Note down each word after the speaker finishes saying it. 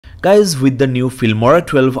Guys, with the new Filmora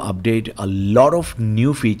 12 update, a lot of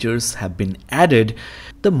new features have been added.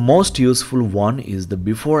 The most useful one is the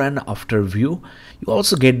before and after view. You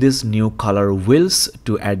also get these new color wheels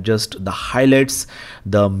to adjust the highlights,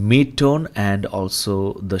 the mid-tone and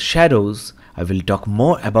also the shadows. I will talk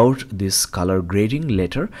more about this color grading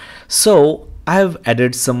later. So I have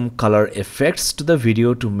added some color effects to the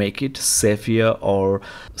video to make it sepia or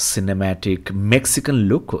cinematic Mexican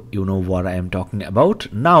look. You know what I am talking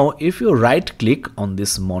about. Now if you right click on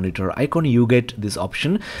this monitor icon, you get this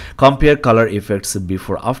option, compare color effects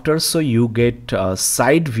before after. So you get a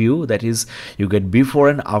side view, that is you get before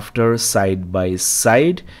and after side by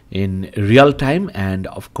side in real time, and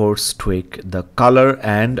of course tweak the color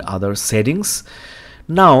and other settings.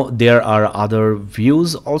 Now there are other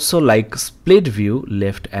views also, like split view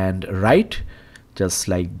left and right, just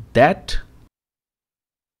like that.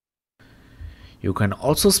 You can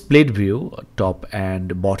also split view top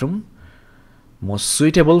and bottom, most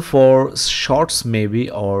suitable for shorts maybe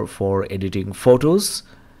or for editing photos.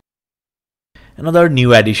 Another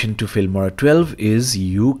new addition to Filmora 12 is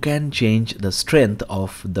you can change the strength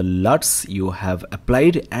of the LUTs you have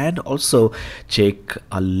applied and also check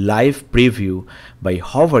a live preview by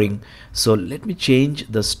hovering. So let me change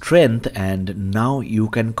the strength, and now you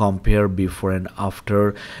can compare before and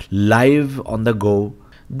after live on the go.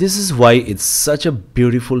 This is why it's such a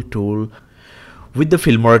beautiful tool. With the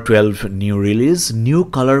Filmora 12 new release, new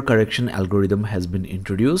color correction algorithm has been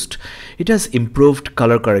introduced. It has improved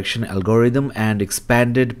color correction algorithm and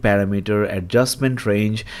expanded parameter adjustment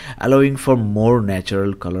range, allowing for more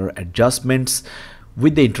natural color adjustments.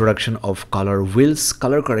 With the introduction of color wheels,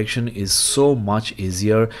 color correction is so much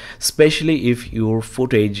easier, especially if your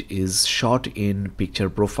footage is shot in picture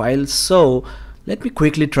profile. So let me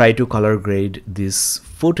quickly try to color grade this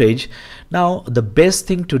footage. Now the best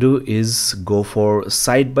thing to do is go for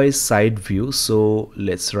side by side view. So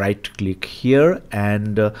let's right click here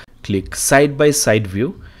and click side by side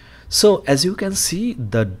view. So as you can see,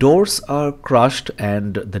 the doors are crushed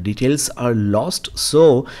and the details are lost.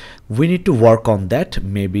 So we need to work on that,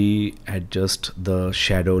 maybe adjust the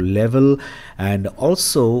shadow level, and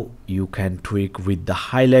also you can tweak with the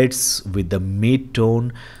highlights, with the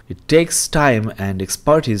mid-tone. It takes time and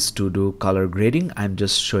expertise to do color grading. I'm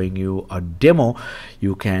just showing you a demo.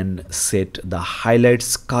 You can set the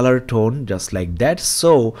highlights color tone just like that.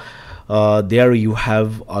 So there you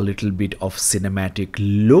have a little bit of cinematic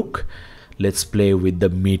look. Let's play with the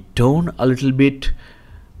mid-tone a little bit.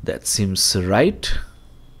 That seems right.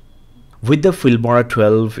 With the Filmora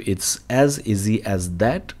 12, it's as easy as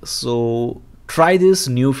that. So try these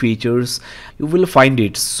new features. You will find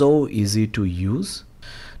it so easy to use.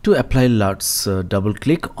 To apply LUTs, double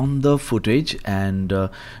click on the footage and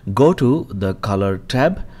go to the color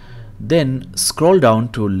tab. Then scroll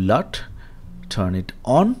down to LUT, turn it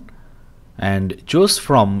on, and choose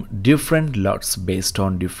from different LUTs based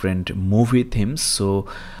on different movie themes. So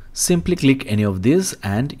simply click any of these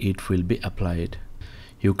and it will be applied.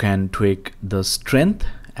 You can tweak the strength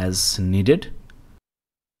as needed.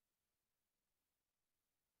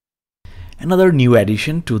 Another new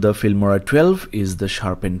addition to the Filmora 12 is the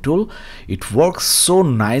Sharpen tool. It works so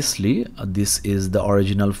nicely. This is the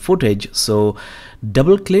original footage. So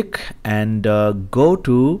double click and go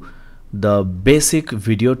to the basic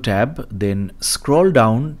video tab, then scroll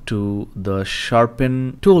down to the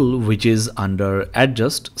Sharpen tool, which is under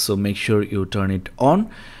adjust. So make sure you turn it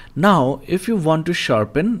on. Now if you want to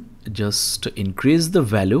sharpen, just increase the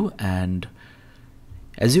value, and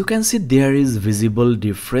as you can see there is visible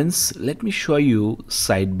difference. Let me show you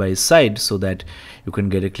side by side so that you can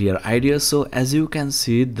get a clear idea. So as you can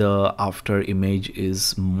see, the after image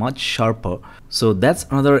is much sharper. So that's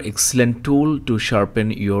another excellent tool to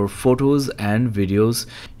sharpen your photos and videos.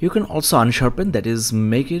 You can also unsharpen, that is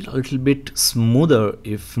make it a little bit smoother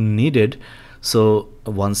if needed. So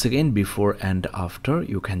once again, before and after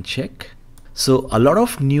you can check. So a lot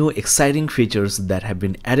of new exciting features that have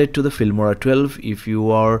been added to the Filmora 12. If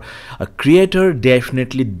you are a creator,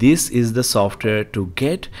 definitely this is the software to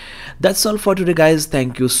get. That's all for today guys.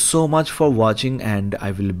 Thank you so much for watching, and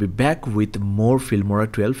I will be back with more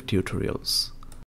Filmora 12 tutorials.